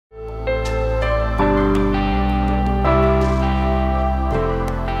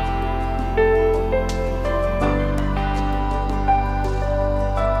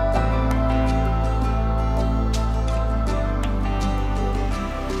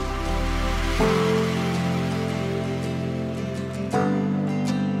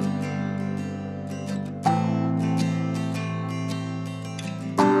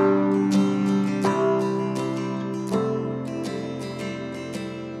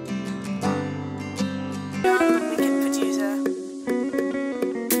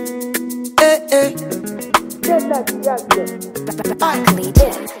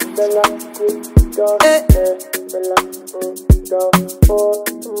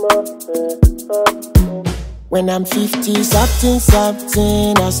When I'm 50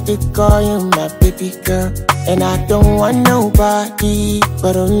 something, I still call you my baby girl. And I don't want nobody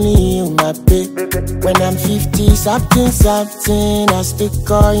but only you, my baby. When I'm 50 something, I still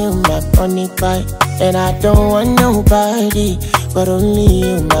call you my honey pie. And I don't want nobody but only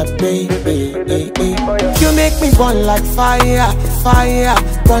you, my baby. You make me burn like fire, fire,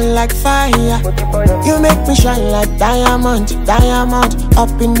 burn like fire. You make me shine like diamond, diamond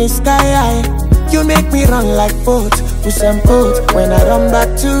up in the sky. You make me run like boat, with some boat. When I run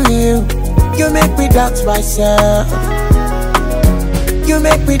back to you, you make me doubt myself. You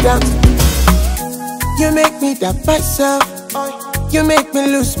make me doubt. You make me doubt myself. You make me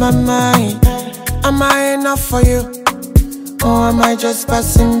lose my mind. Am I enough for you? Or am I just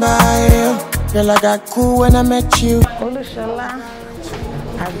passing by you? Girl, I got cool when I met you. Olusola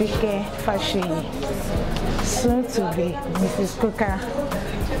Fasuyi, soon to be Mrs. Cooker,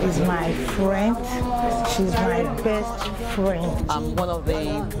 is my friend. She's my best friend. I'm one of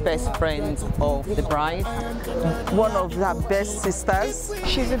the best friends of the bride. One of her best sisters.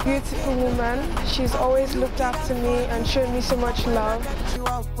 She's a beautiful woman. She's always looked after me and shown me so much love.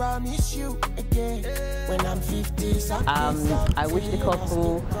 I wish the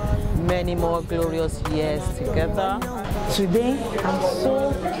couple many more glorious years together. Today, I'm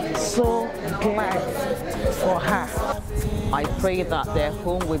so glad for her. I pray that their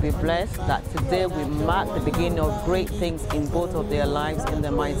home will be blessed, that today will mark the beginning of great things in both of their lives in the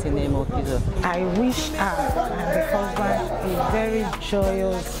mighty name of Jesus. I wish her and the husband a very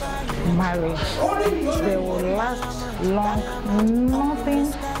joyous marriage. They will last long,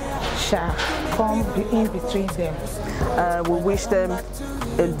 nothing shall come in between them. We wish them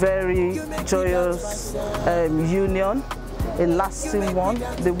a very joyous union, a lasting one,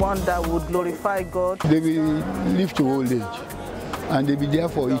 the one that would glorify God. They will live to old age and they will be there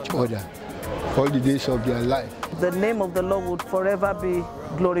for each other all the days of their life. The name of the Lord would forever be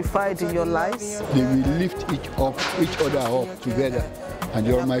glorified in your lives. They will lift each other up together, and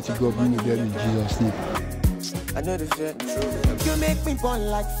the Almighty God be with them in Jesus' name. I know the truth. You make me burn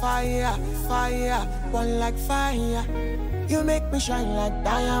like fire, fire, burn like fire. You make me shine like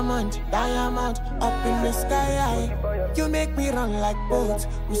diamond, diamond up in the sky. You make me run like boat,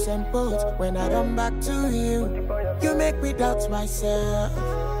 with some boat. When I run back to you, you make me doubt myself.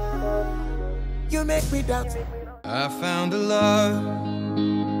 You make me doubt. I found a love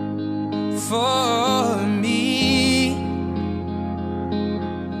for me.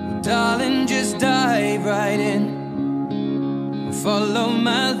 Well, darling, just dive right in, follow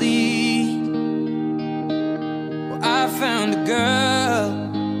my lead. Well, I found a girl,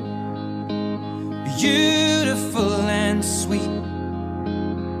 beautiful and sweet.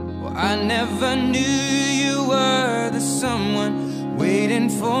 Well, I never knew you were the someone waiting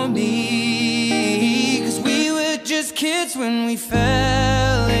for me. 'Cause we were just kids when we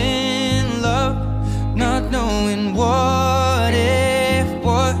fell in love, not knowing what it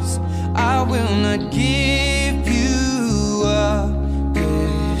was. I will not give you up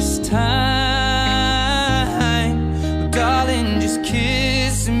this time. Oh, darling, just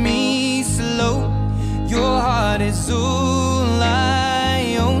kiss me slow. Your heart is all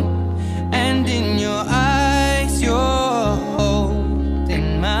I own, and in your eyes you're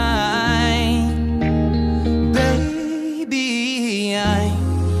holding mine. Baby,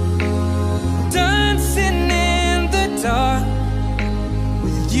 I'm dancing in the dark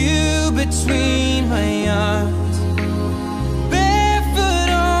with you between my arms, barefoot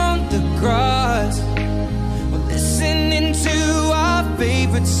on the grass. We're listening to our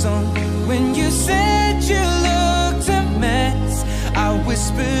favorite song. When you said you looked a mess, I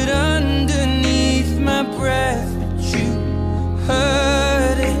whispered underneath my breath, but you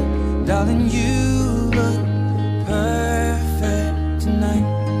heard it. Darling, you look perfect tonight.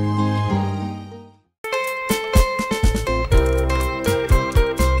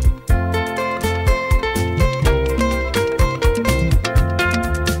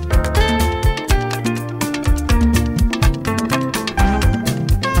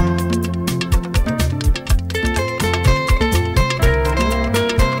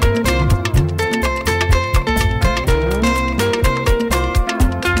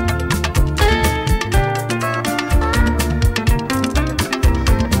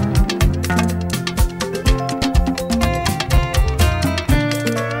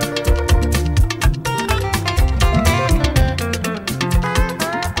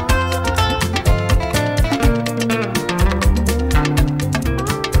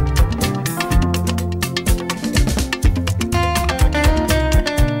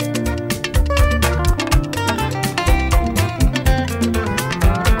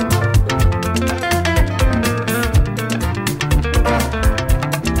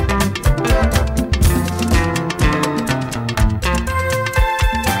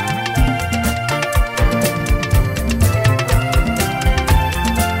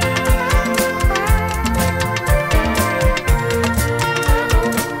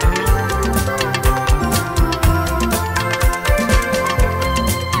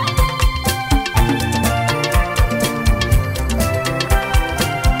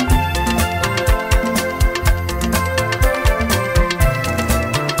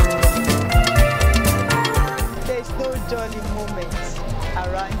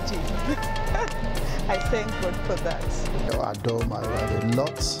 adore my wife a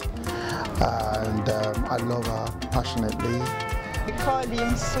lot, and I love her passionately. We call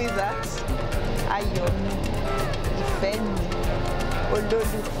him sweetheart, Ayomi, Ifemi,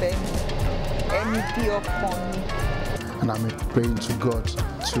 Ololufemi, Enibiokoni. And I'm praying to God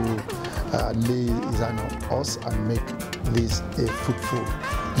to lay his hand on us and make this a fruitful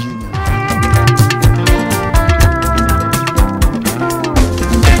union.